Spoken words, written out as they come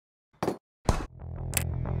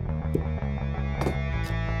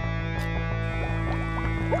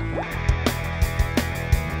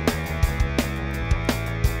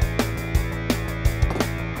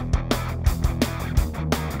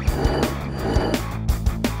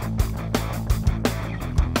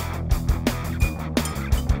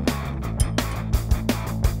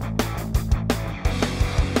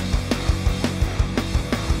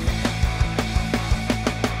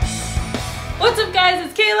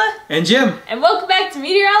Kayla. And Jim. And welcome back to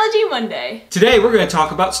Meteorology Monday. Today we're going to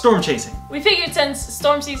talk about storm chasing. We figured since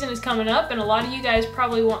storm season is coming up and a lot of you guys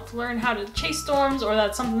probably want to learn how to chase storms, or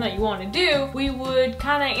that's something that you want to do, we would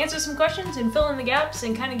kind of answer some questions and fill in the gaps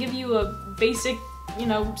and kind of give you a basic,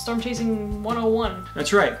 storm chasing 101.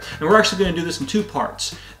 That's right. And we're actually going to do this in two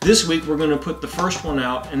parts. This week we're going to put the first one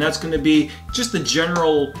out, and that's going to be just the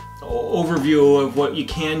general overview of what you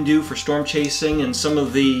can do for storm chasing and some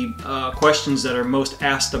of the questions that are most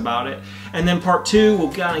asked about it. And then part two,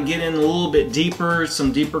 we'll kind of get in a little bit deeper,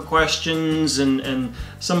 some deeper questions and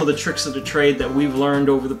some of the tricks of the trade that we've learned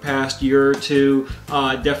over the past year or two,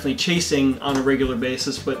 definitely chasing on a regular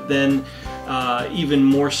basis, but then even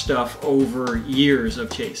more stuff over years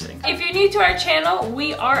of chasing. If you're new to our channel,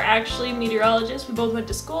 we are actually meteorologists. We both went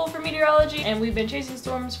to school for meteorology, and we've been chasing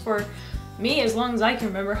storms for me as long as I can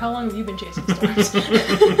remember. How long have you been chasing storms?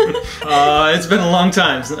 It's been a long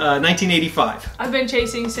time, 1985. I've been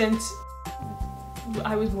chasing since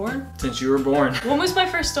I was born. Since you were born. When was my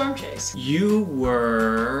first storm chase? You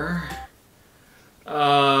were...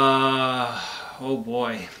 oh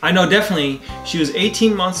boy. I know definitely she was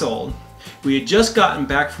 18 months old. We had just gotten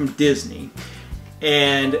back from Disney,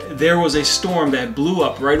 and there was a storm that blew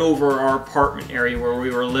up right over our apartment area where we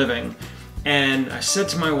were living. And I said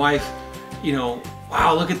to my wife,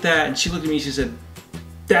 wow, look at that. And she looked at me and she said,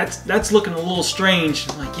 that's looking a little strange.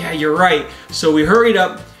 I'm like, yeah, you're right. So we hurried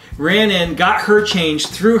up, ran in, got her changed,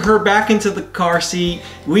 threw her back into the car seat.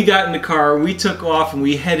 We got in the car, we took off, and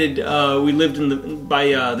we headed, we lived by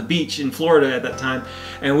the beach in Florida at that time.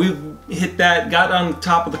 And we hit that, got on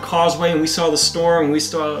top of the causeway, and we saw the storm, and we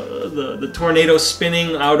saw the tornado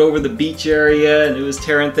spinning out over the beach area, and it was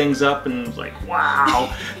tearing things up, and it was like,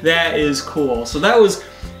 wow, that is cool. So that was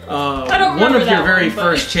one of your very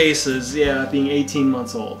first chases, yeah, being 18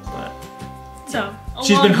 months old. But so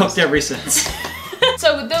she's been hooked ever since.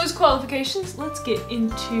 So with those qualifications, let's get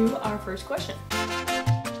into our first question.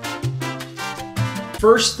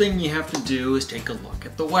 First thing you have to do is take a look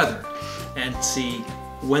at the weather and see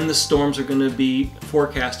when the storms are going to be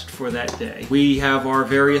forecasted for that day. We have our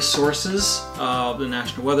various sources, the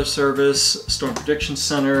National Weather Service, Storm Prediction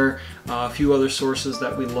Center, a few other sources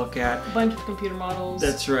that we look at. A bunch of computer models.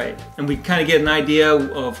 That's right. And we kind of get an idea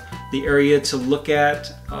of the area to look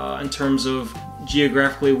at in terms of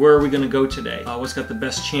geographically, where are we going to go today? What's got the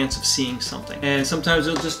best chance of seeing something? And sometimes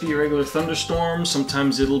it'll just be a regular thunderstorm.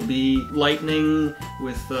 Sometimes it'll be lightning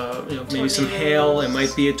with maybe some hail. It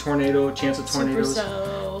might be a tornado, a chance of tornadoes.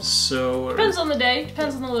 So depends on the day,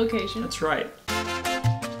 depends on the location. That's right.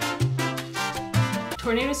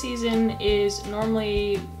 Tornado season is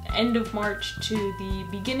normally end of March to the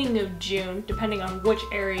beginning of June, depending on which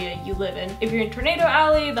area you live in. If you're in Tornado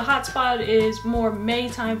Alley, the hot spot is more May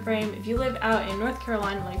time frame. If you live out in North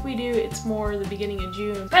Carolina like we do, it's more the beginning of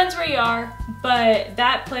June. Depends where you are, but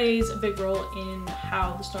that plays a big role in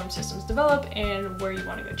how the storm systems develop and where you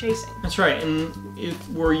want to go chasing. That's right, and if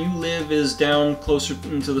where you live is down closer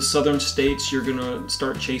into the southern states, you're gonna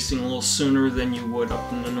start chasing a little sooner than you would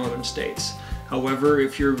up in the northern states. However,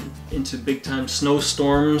 if you're into big-time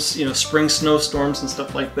snowstorms, spring snowstorms and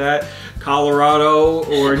stuff like that, Colorado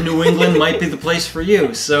or New England might be the place for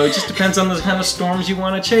you. So it just depends on the kind of storms you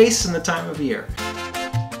want to chase and the time of year.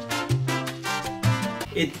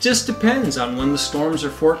 It just depends on when the storms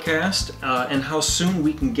are forecast and how soon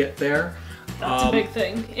we can get there. That's a big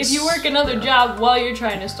thing. If you work another job while you're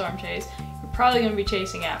trying to storm chase, probably going to be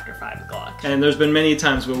chasing after 5 o'clock. And there's been many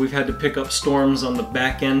times where we've had to pick up storms on the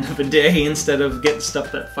back end of a day instead of getting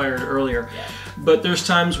stuff that fired earlier. Yeah. But there's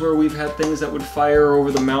times where we've had things that would fire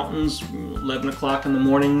over the mountains 11 o'clock in the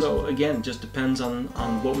morning. So again, it just depends on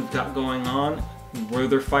what we've got going on, where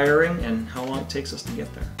they're firing, and how long it takes us to get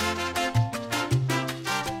there.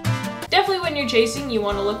 Definitely when you're chasing, you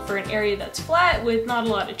want to look for an area that's flat with not a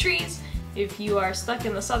lot of trees. If you are stuck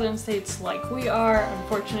in the southern states like we are,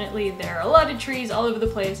 unfortunately there are a lot of trees all over the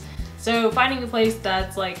place. So finding a place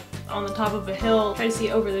that's like on the top of a hill, try to see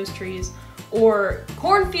over those trees. Or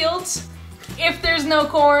cornfields, if there's no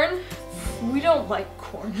corn. We don't like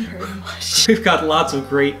corn very much. We've got lots of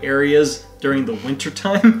great areas during the winter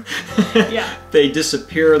time. Yeah. They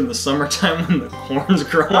disappear in the summertime when the corn's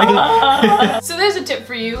growing. So there's a tip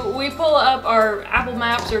for you. We pull up our Apple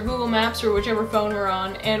Maps or Google Maps or whichever phone we're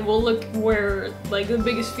on, and we'll look where like the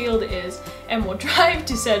biggest field is, and we'll drive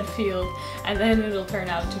to said field, and then it'll turn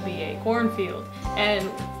out to be a cornfield. And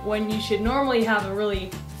when you should normally have a really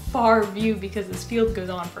far view because this field goes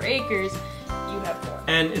on for acres, you have corn.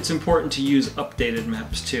 And it's important to use updated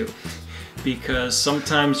maps too, because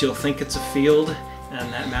sometimes you'll think it's a field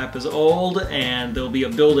and that map is old, and there'll be a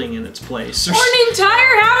building in its place. Or an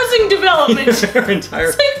entire housing development. Entire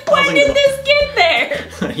it's like, when did this get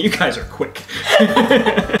there? You guys are quick.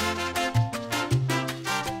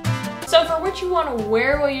 So for what you want to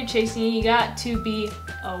wear while you're chasing, you got to be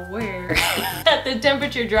aware that the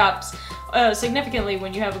temperature drops significantly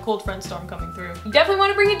when you have a cold front storm coming through. You definitely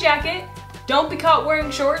want to bring a jacket. Don't be caught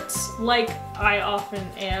wearing shorts like I often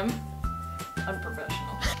am.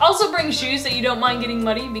 Unprofessional. Also bring shoes that you don't mind getting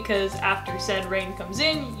muddy, because after said rain comes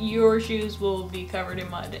in, your shoes will be covered in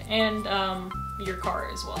mud, and your car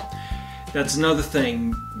as well. That's another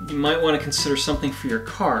thing. You might want to consider something for your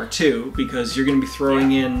car too, because you're going to be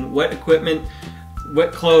throwing in wet equipment,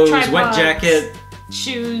 wet clothes, tripods, wet jacket,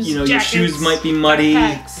 shoes, jackets, your shoes might be muddy.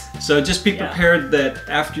 Backpacks. So just be prepared that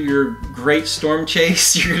after your great storm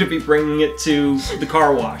chase, you're going to be bringing it to the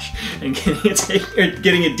car wash and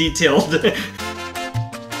getting it detailed.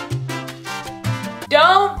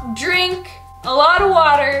 Don't drink a lot of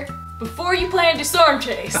water before you plan to storm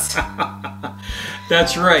chase.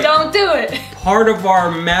 That's right. Don't do it. Part of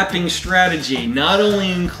our mapping strategy not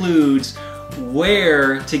only includes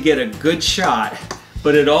where to get a good shot,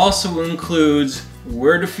 but it also includes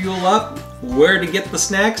where to fuel up, where to get the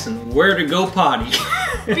snacks, and where to go potty.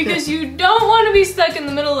 Because you don't want to be stuck in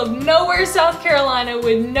the middle of nowhere, South Carolina,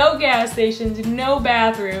 with no gas stations, no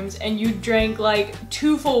bathrooms, and you drank like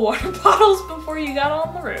 2 full water bottles before you got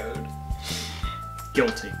on the road.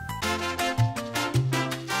 Guilty.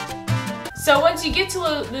 So once you get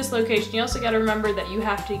to this location, you also got to remember that you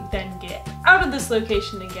have to then get out of this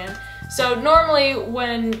location again. So normally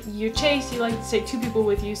when you chase, you like to take 2 people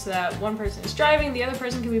with you so that one person is driving, the other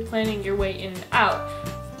person can be planning your way in and out.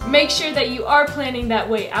 Make sure that you are planning that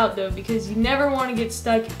way out though, because you never want to get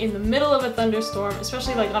stuck in the middle of a thunderstorm,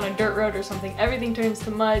 especially like on a dirt road or something. Everything turns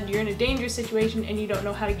to mud, you're in a dangerous situation, and you don't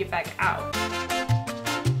know how to get back out.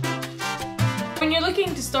 When you're looking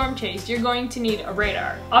to storm chase, you're going to need a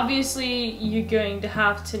radar. Obviously, you're going to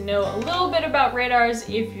have to know a little bit about radars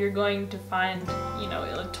if you're going to find,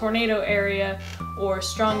 a tornado area or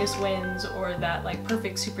strongest winds or that like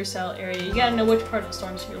perfect supercell area. You gotta know which part of the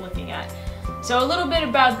storms you're looking at. So a little bit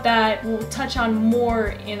about that we'll touch on more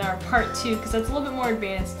in our part 2, because that's a little bit more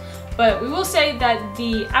advanced. But we will say that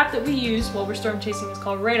the app that we use while we're storm chasing is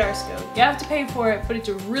called Radar Scope. You have to pay for it, but it's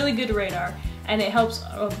a really good radar, and it helps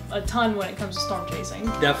a ton when it comes to storm chasing.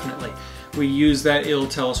 Definitely. We use that, it'll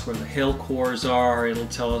tell us where the hail cores are, it'll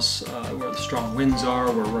tell us where the strong winds are,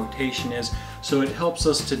 where rotation is. So it helps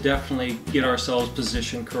us to definitely get ourselves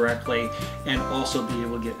positioned correctly and also be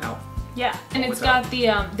able to get out. Yeah, and it's got the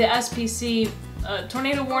SPC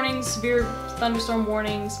tornado warnings, severe thunderstorm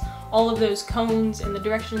warnings, all of those cones and the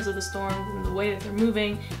directions of the storm and the way that they're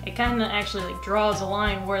moving. It kind of actually like draws a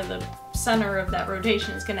line where the center of that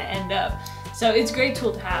rotation is going to end up. So it's a great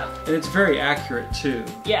tool to have. And it's very accurate too.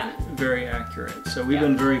 Yeah. Very accurate. So we've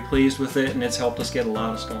been very pleased with it, and it's helped us get a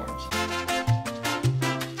lot of storms.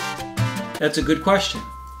 That's a good question.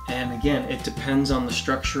 And again, it depends on the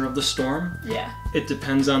structure of the storm. Yeah. It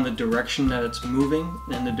depends on the direction that it's moving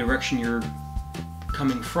and the direction you're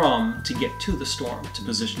coming from to get to the storm to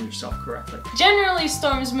position yourself correctly. Generally,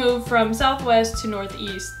 storms move from southwest to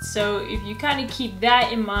northeast, so if you kind of keep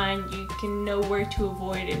that in mind, you can know where to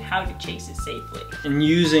avoid and how to chase it safely. And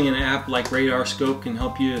using an app like Radar Scope can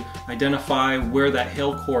help you identify where that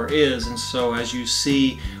hail core is, and so as you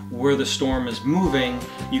see where the storm is moving,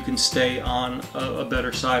 you can stay on a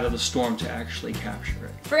better side of the storm to actually capture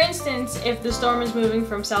it. For instance, if the storm is moving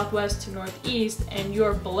from southwest to northeast and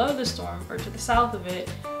you're below the storm or to the south of it,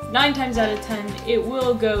 9 times out of 10 it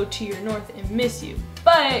will go to your north and miss you.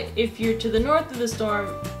 But if you're to the north of the storm,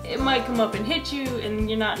 it might come up and hit you, and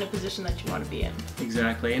you're not in a position that you want to be in.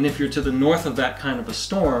 Exactly, and if you're to the north of that kind of a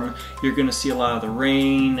storm, you're going to see a lot of the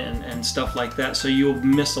rain and stuff like that, so you'll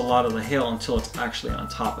miss a lot of the hail until it's actually on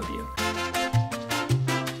top of you.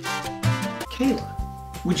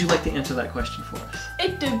 Kayla, would you like to answer that question for us?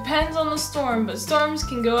 It depends on the storm, but storms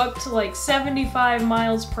can go up to like 75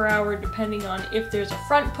 miles per hour depending on if there's a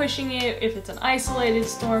front pushing it, if it's an isolated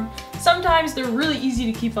storm. Sometimes they're really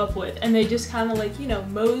easy to keep up with, and they just kind of like,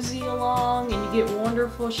 mosey along, and you get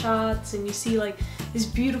wonderful shots, and you see like this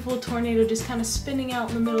beautiful tornado just kind of spinning out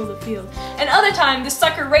in the middle of the field. And other time, the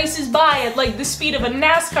sucker races by at like the speed of a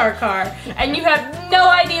NASCAR car, and you have no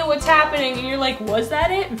idea what's happening, and you're like, was that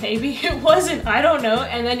it? Maybe it wasn't, I don't know.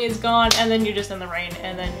 And then it's gone, and then you're just in the rain,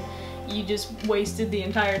 and then you just wasted the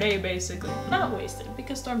entire day, basically. Not wasted,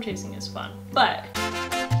 because storm chasing is fun, but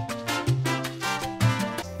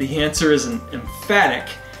the answer is an emphatic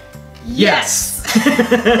yes.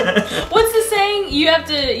 What's the saying? you have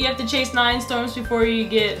to chase 9 storms before you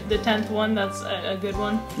get the 10th one. That's a good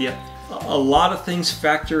one. Yeah, a lot of things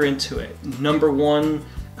factor into it. Number one,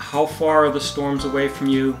 how far are the storms away from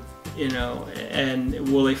you? You know, and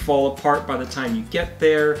will they fall apart by the time you get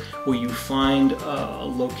there? Will you find a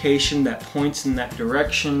location that points in that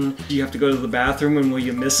direction? Do you have to go to the bathroom, and will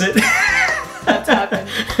you miss it? That's happened.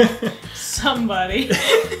 Somebody.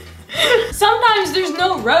 Sometimes there's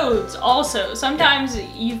no roads also. Sometimes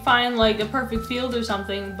you find like a perfect field or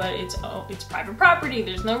something, but it's private property,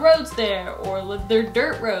 there's no roads there, or they're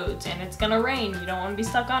dirt roads and it's gonna rain. You don't want to be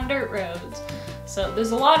stuck on dirt roads. So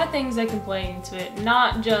there's a lot of things that can play into it,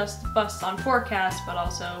 not just busts on forecasts, but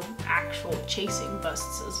also actual chasing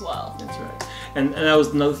busts as well. That's right. And that was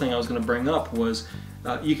another thing I was going to bring up was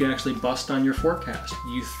you can actually bust on your forecast.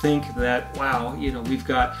 You think that, wow, you know, we've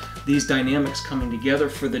got these dynamics coming together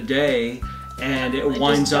for the day, and it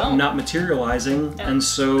winds up not materializing, and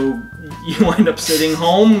so you wind up sitting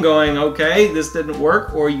home going, okay, this didn't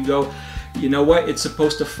work, or you go, you know what, it's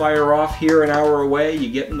supposed to fire off here an hour away. You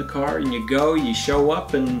get in the car and you go, you show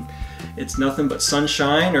up, and it's nothing but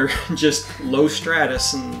sunshine or just low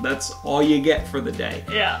stratus, and that's all you get for the day.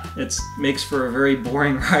 Yeah. It makes for a very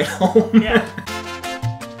boring ride home. Yeah.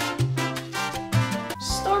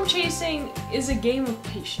 Storm chasing is a game of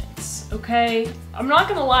patience, okay? I'm not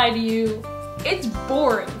gonna lie to you. It's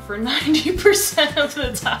boring for 90% of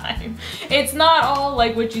the time. It's not all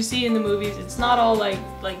like what you see in the movies. It's not all like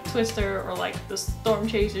Twister or like the Storm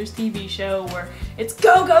Chasers TV show where it's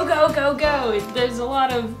go, go, go, go, go. There's a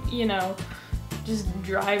lot of, you know, just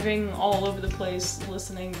driving all over the place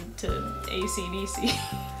listening to AC/DC.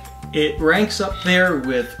 It ranks up there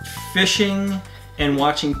with fishing and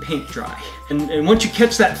watching paint dry. And once you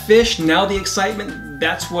catch that fish, now the excitement,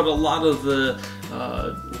 that's what a lot of the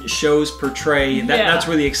shows portray. That's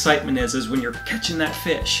where the excitement is when you're catching that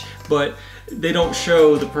fish. But they don't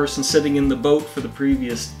show the person sitting in the boat for the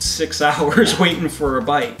previous 6 hours waiting for a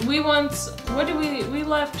bite. We once, we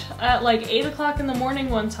left at like 8 o'clock in the morning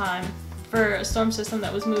one time for a storm system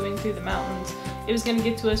that was moving through the mountains. It was gonna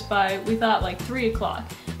get to us by, we thought, like 3 o'clock.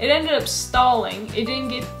 It ended up stalling. It didn't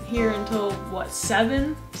get here until, what,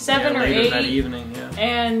 7 or 8? That evening, yeah.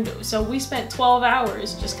 And so we spent 12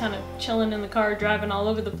 hours just kind of chilling in the car, driving all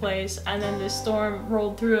over the place, and then this storm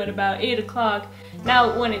rolled through at about 8 o'clock.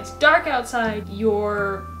 Now, when it's dark outside,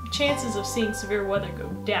 your chances of seeing severe weather go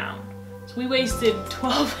down. So we wasted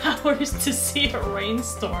 12 hours to see a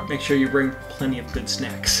rainstorm. Make sure you bring plenty of good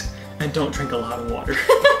snacks, and don't drink a lot of water.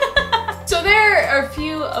 So there are a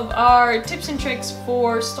few of our tips and tricks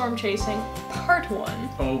for storm chasing, part 1.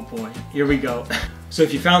 Oh boy, here we go. So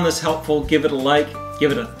if you found this helpful, give it a like,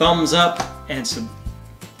 give it a thumbs up, and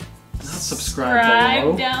subscribe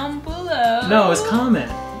below. Down below. No, it's comment.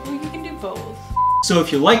 Well, you can do both. So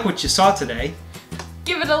if you like what you saw today,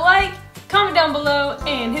 give it a like, comment down below,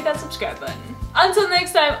 and hit that subscribe button. Until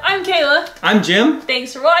next time, I'm Kayla. I'm Jim.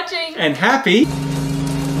 Thanks for watching. And happy